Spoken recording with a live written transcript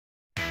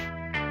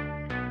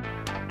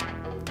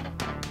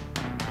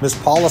Ms.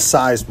 Paula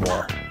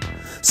Sizemore.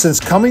 Since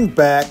coming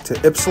back to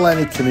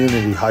Ypsilanti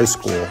Community High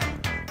School,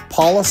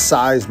 Paula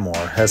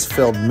Sizemore has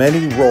filled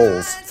many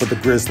roles for the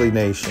Grizzly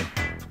Nation.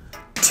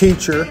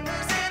 Teacher,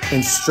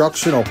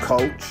 instructional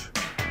coach,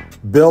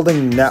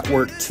 building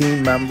network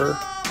team member,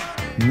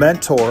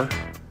 mentor,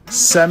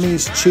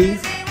 semis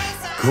chief,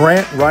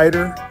 grant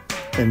writer,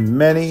 and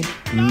many,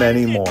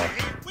 many more.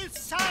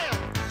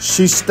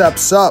 She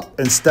steps up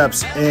and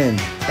steps in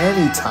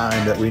any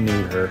time that we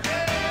need her,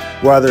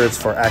 whether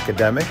it's for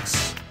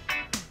academics,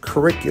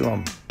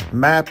 curriculum,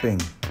 mapping,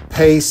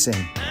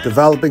 pacing,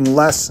 developing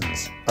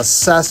lessons,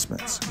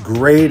 assessments,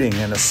 grading,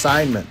 and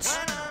assignments,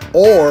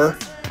 or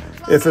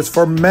if it's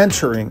for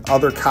mentoring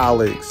other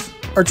colleagues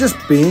or just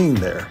being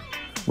there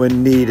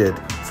when needed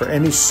for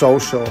any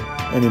social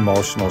and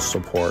emotional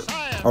support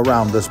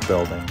around this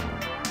building.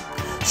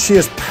 She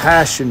is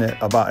passionate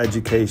about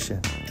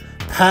education,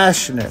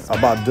 passionate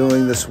about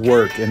doing this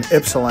work in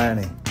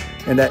Ypsilanti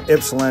and at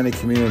Ypsilanti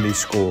Community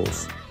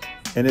Schools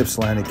and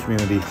Ypsilanti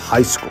Community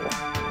High School.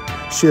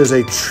 She is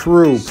a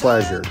true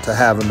pleasure to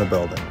have in the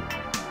building.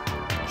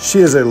 She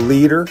is a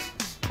leader,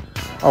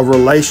 a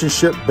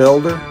relationship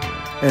builder,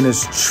 and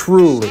is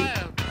truly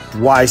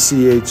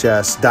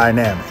YCHS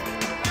dynamic.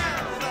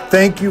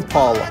 Thank you,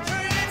 Paula,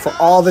 for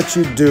all that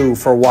you do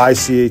for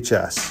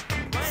YCHS.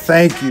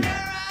 Thank you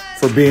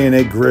for being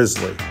a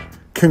Grizzly.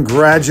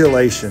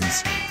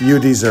 Congratulations, you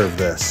deserve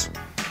this.